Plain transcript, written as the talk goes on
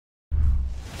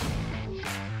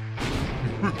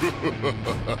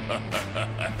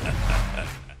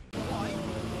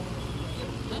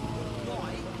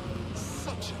Why?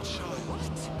 Such a child.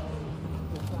 What?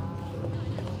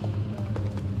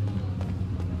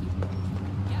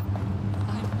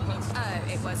 Oh,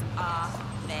 it was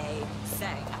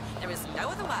amazing. There is no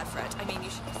other word for it. I mean, you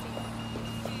should see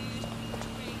food,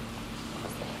 drink.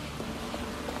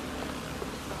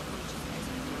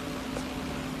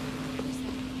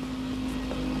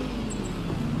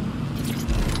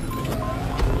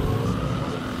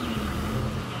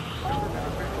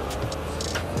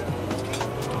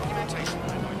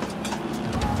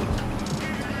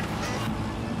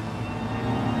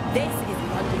 This is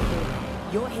London here.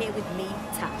 You're here with me,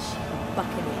 Tash,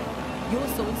 Buccaneer. Your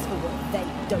source for what they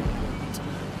don't want.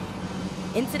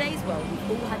 In today's world,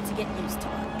 we've all had to get used to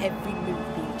our every move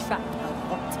being tracked by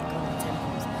the optic on our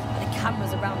temples, by the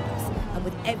cameras around us, and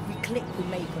with every click we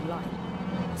make online.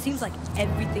 Seems like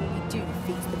everything we do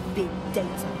feeds the big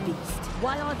data beast.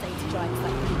 Why are data giants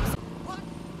like these?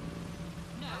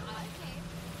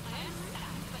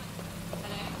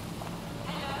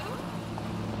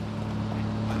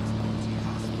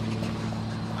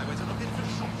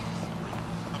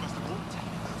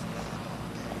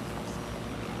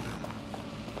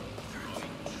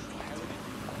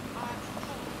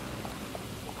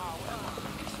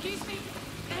 Excuse me,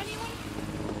 anyone?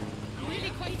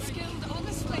 Really quite skilled,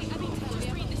 honestly. I mean,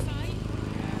 just read the sign.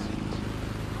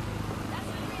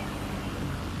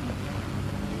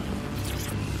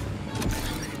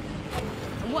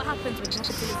 And what happens when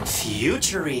capitalism...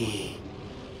 Futury!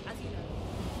 As you know,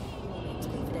 all names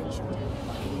confidential.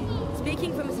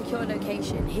 Speaking from a secure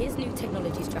location, here's new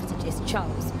technology strategist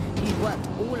Charles, who's worked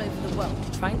all over the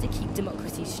world trying to keep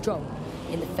democracy strong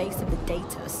in the face of the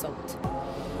data assault.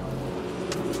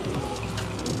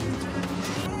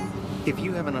 If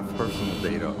you have enough personal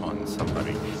data on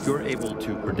somebody, you're able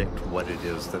to predict what it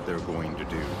is that they're going to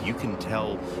do. You can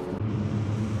tell.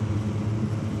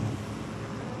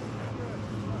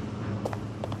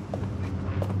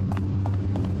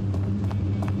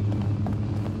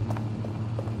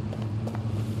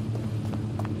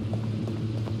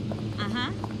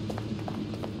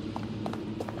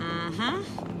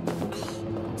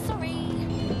 Sorry.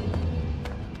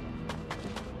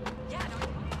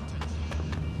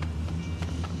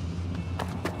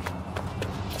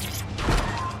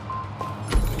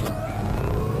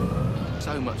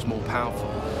 So much more powerful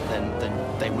than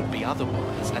they would be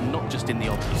otherwise, and not just in the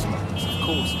obvious moments. Of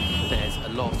course, there's a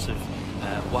lot of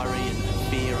worry and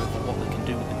fear of what they can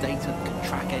do with the data. They can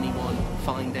track anyone,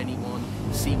 find anyone,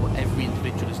 see what every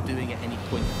individual is doing at any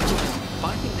point.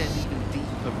 But I think there's even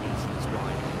deeper reasons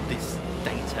why this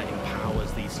data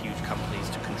empowers these huge companies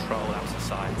to control our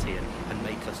society and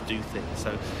make us do things.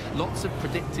 So lots of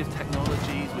predictive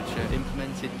technologies which are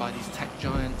implemented by these tech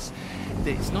giants.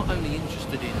 It's not only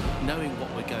interested in knowing what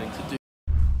we're going to do.